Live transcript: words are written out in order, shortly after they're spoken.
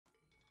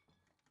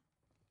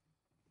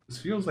This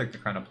feels like the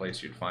kind of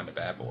place you'd find a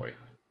bad boy.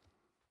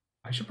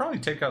 I should probably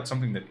take out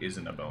something that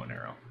isn't a bow and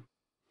arrow.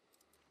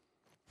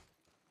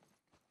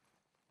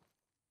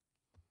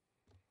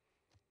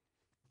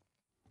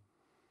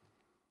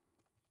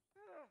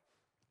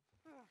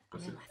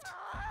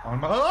 On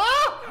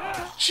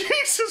my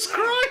Jesus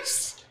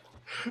Christ!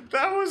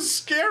 That was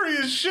scary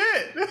as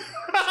shit!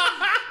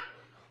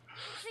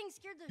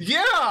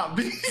 Yeah,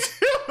 me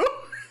too!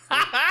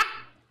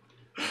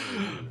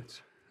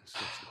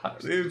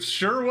 It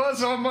sure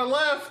was on my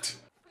left!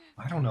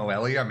 I don't know,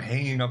 Ellie, I'm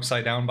hanging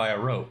upside down by a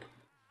rope.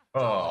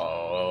 Oh.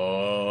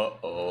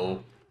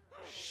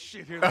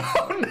 Shit, here.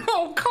 Oh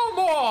no, come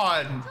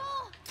on!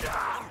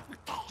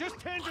 Just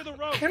tend to the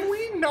rope! Can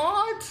we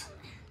not?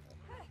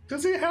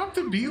 Does it have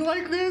to be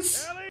like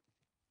this? Ellie?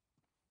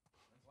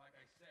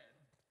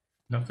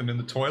 Nothing in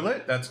the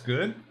toilet? That's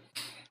good.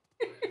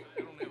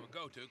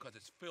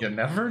 You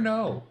never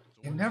know.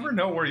 You never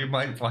know where you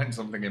might find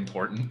something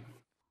important.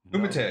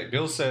 Umate,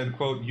 Bill said,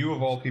 quote, "You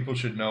of all people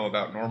should know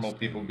about normal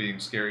people being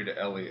scary to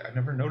Ellie." I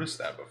never noticed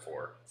that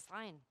before. It's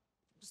fine.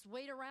 Just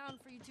wait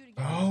around for you two to get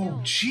Oh,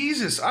 killed.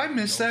 Jesus, I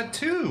missed that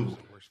too.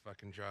 Worst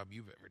fucking job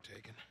you've ever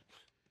taken.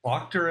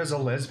 Locked her as a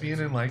lesbian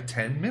in like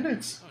 10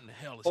 minutes.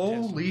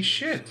 Holy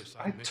shit.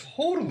 I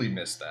totally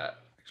missed that.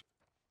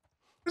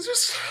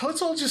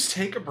 Let's all just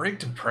take a break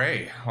to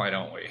pray, why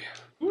don't we?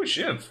 Ooh, a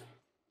shiv.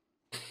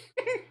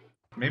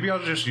 Maybe I'll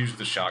just use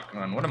the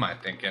shotgun. What am I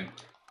thinking?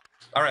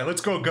 All right,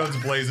 let's go guns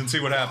blaze and see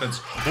what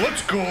happens.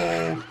 Let's go.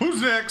 Who's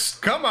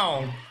next? Come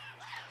on.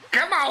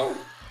 Come on.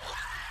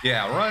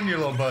 Yeah, run, you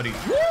little buddy.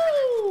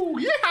 Woo!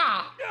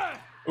 Yeah.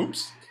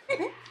 Oops.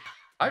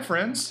 Hi,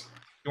 friends.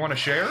 You want to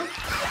share?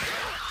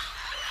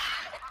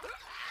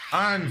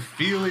 I'm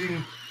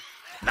feeling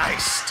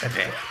nice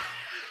today.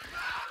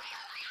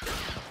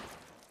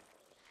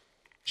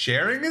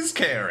 Sharing is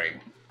caring.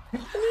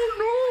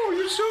 Oh no,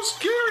 you're so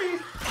scary.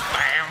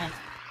 Bam.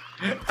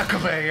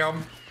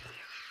 Kabam.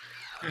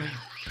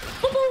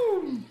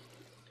 Boom.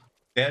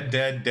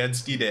 Dead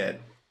ski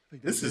dead.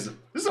 This is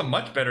a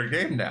much better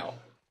game now.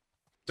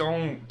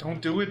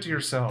 Don't do it to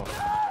yourself.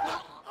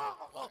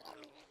 All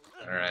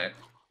right.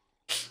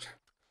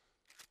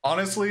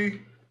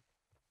 Honestly,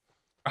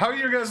 how are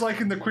you guys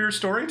liking the queer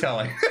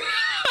storytelling?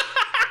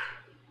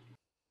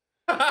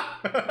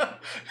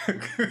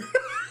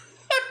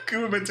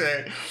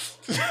 Kumite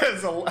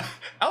says,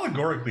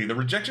 allegorically, the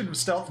rejection of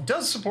stealth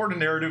does support a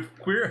narrative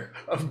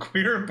of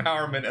queer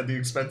empowerment at the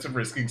expense of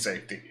risking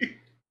safety.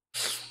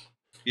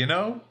 You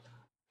know,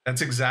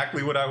 that's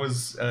exactly what I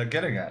was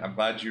getting at. I'm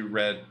glad you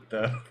read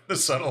the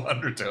subtle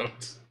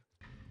undertones.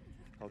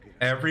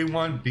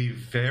 Everyone be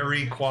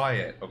very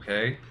quiet,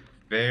 okay?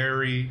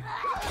 Very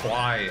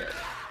quiet.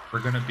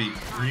 We're gonna be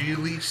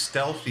really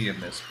stealthy in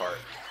this part.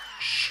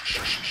 Shh,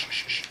 shh, shh,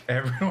 shh, shh.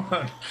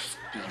 Everyone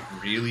be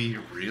really,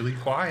 really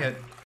quiet.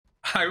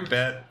 I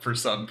bet for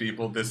some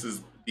people this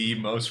is the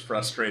most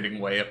frustrating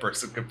way a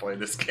person can play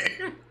this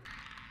game.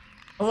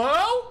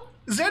 Hello?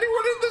 Is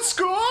anyone in the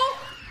school?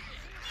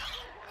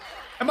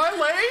 Am I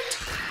late?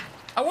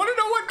 I want to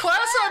know what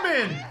class I'm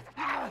in.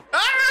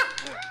 Ah!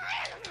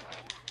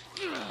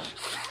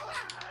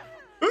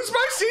 Who's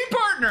my seat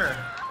partner?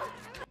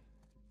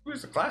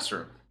 Where's the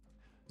classroom?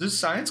 Is this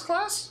science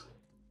class?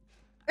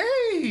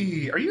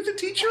 Hey, are you the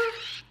teacher?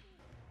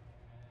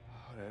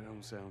 Oh, that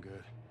don't sound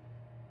good.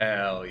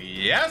 Hell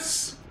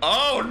yes!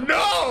 Oh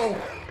no!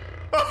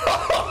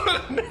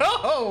 Oh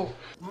no!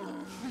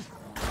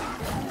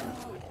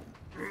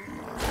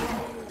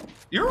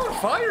 You're on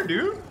fire,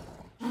 dude!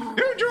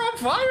 Dude, you're on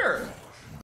fire!